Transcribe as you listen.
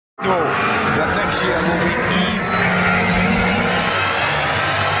that next year will be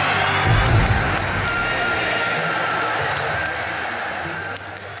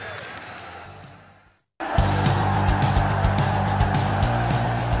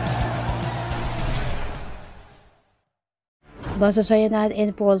Manchester United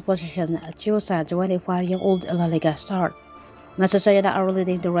in pole position to sign 25-year-old La Liga star. Manchester United are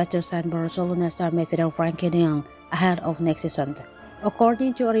leading the race to sign Barcelona star midfielder Frenkie de Jong ahead of next season.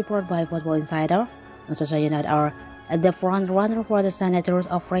 According to a report by Football Insider, Manchester United are at the front runner for the signatures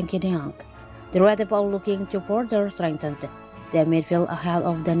of Frenkie de Jong. The Red Bull are looking to further strengthen their midfield ahead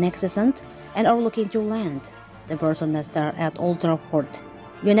of the next season and are looking to land the Barcelona star at Old Trafford.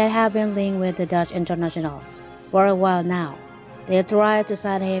 United have been linked with the Dutch international for a while now. They tried to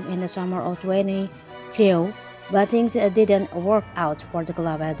sign him in the summer of 2022, but things didn't work out for the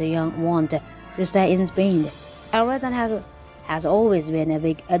club as de Jong wanted to stay in Spain. Erik Ten Hag has always been a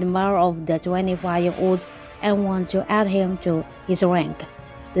big admirer of the 25-year-old and wants to add him to his rank.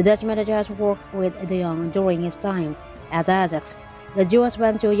 The Dutch manager has worked with de Jong during his time at Ajax. The duo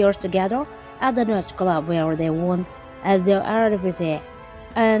spent 2 years together at the Dutch club where they won as the Eredivisie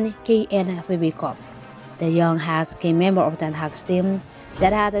and KNVB Cup. De Jong has been a member of Ten Hag's team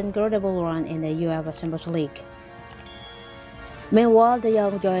that had an incredible run in the UEFA Champions League. Meanwhile, De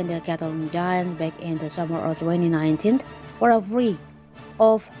Jong joined the Catalan Giants back in the summer of 2019 for a fee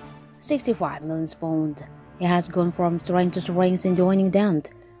of £65 million. He has gone from strength to strength since joining them.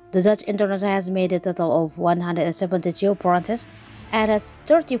 The Dutch international has made a total of 172 appearances and has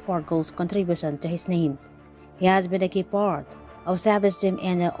 34 goals contribution to his name. He has been a key part of Sabah's team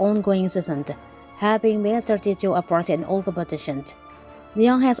in the ongoing season, having made 32 appearances in all competitions. De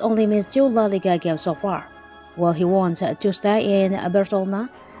Jong has only missed 2 La Liga games so far, while he wants to stay in Barcelona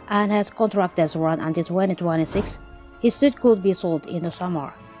and has contracted run until 2026. His suit could be sold in the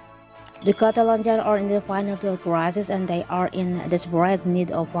summer. The Catalan Giants are in the financial crisis and they are in desperate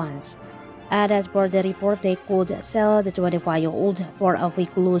need of funds. And as per the report, they could sell the 25-year-old for a fee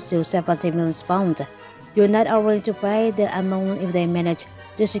close to £70 million. United are willing to pay the amount if they manage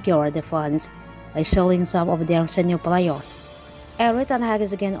to secure the funds by selling some of their senior players. Erik Ten Hag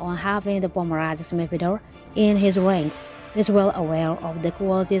is again on having the former Ajax midfielder in his ranks. He is well aware of the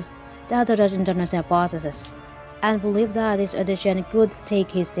qualities that the Dutch international possesses and believes that this addition could take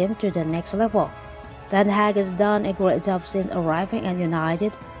his team to the next level. Ten Hag has done a great job since arriving at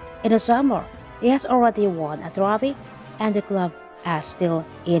United in the summer. He has already won a trophy and the club is still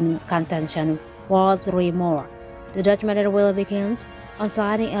in contention for 3 more. The Dutch manager will be keen on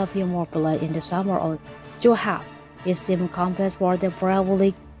signing a few more players in the summer to have his team compete for the Premier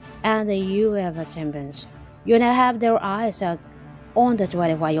League and the UEFA Champions. United have their eyes set on the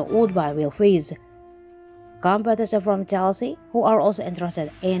 25-year-old by Will Fees, competitors from Chelsea, who are also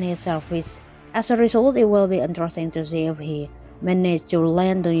interested in his service. As a result, it will be interesting to see if he managed to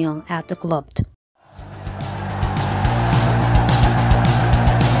land de Jong at the club.